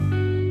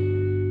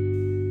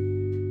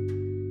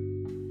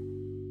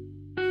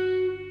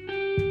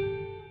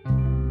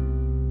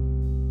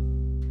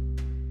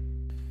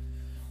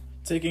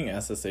Taking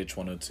SSH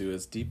 102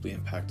 has deeply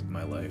impacted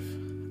my life.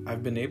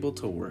 I've been able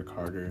to work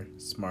harder,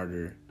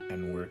 smarter,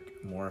 and work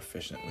more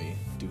efficiently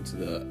due to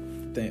the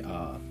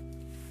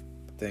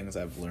things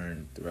I've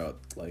learned throughout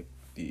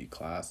the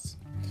class.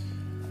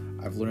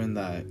 I've learned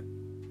that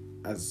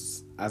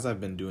as I've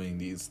been doing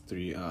these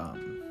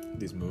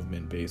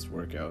movement-based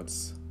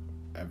workouts,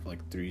 I've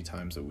 3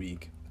 times a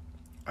week.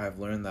 I've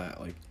learned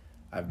that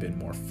I've been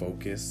more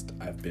focused.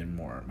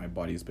 My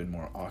body's been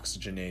more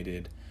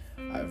oxygenated.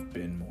 I've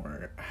been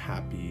more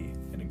happy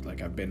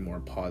and I've been more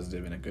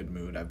positive, in a good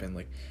mood. I've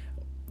been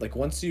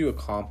once you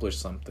accomplish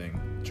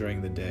something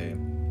during the day,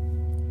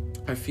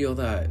 I feel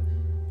that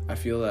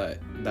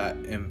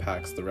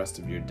impacts the rest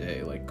of your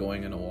day. Like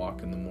going on a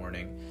walk in the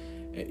morning,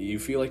 you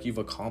feel like you've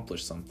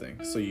accomplished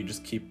something, so you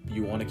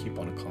want to keep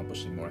on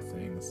accomplishing more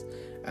things.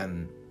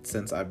 And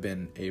since I've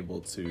been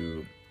able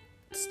to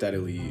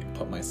steadily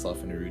put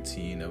myself in a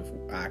routine of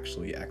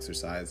actually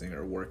exercising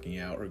or working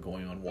out or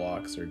going on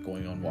walks to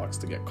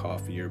get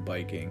coffee or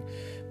biking,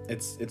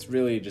 it's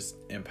really just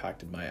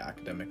impacted my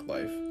academic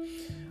life.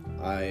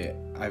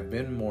 I've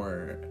been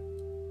more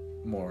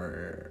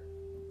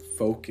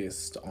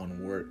focused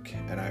on work,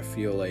 and I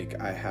feel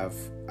like I have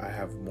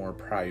more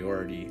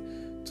priority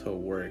to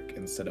work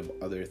instead of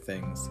other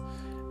things,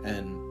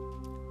 and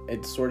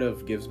it sort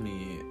of gives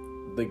me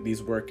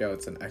these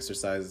workouts and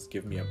exercises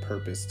give me a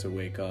purpose to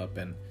wake up,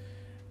 and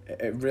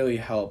it really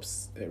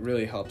helps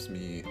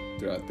me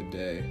throughout the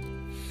day.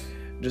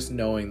 Just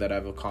knowing that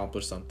I've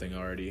accomplished something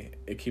already,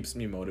 it keeps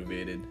me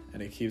motivated,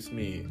 and it keeps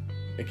me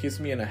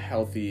in a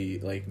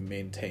healthy,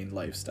 maintained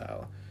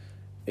lifestyle.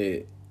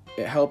 It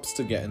helps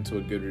to get into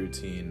a good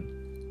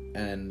routine,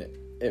 and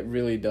it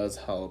really does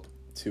help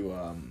to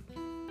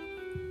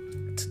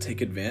take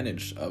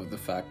advantage of the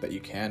fact that you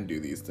can do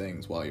these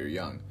things while you're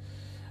young.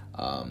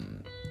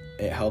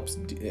 It helps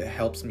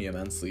me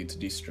immensely to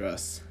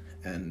de-stress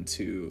and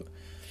to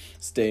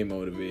stay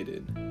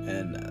motivated,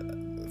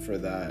 and for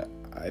that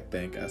I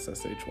thank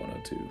SSH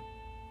 102.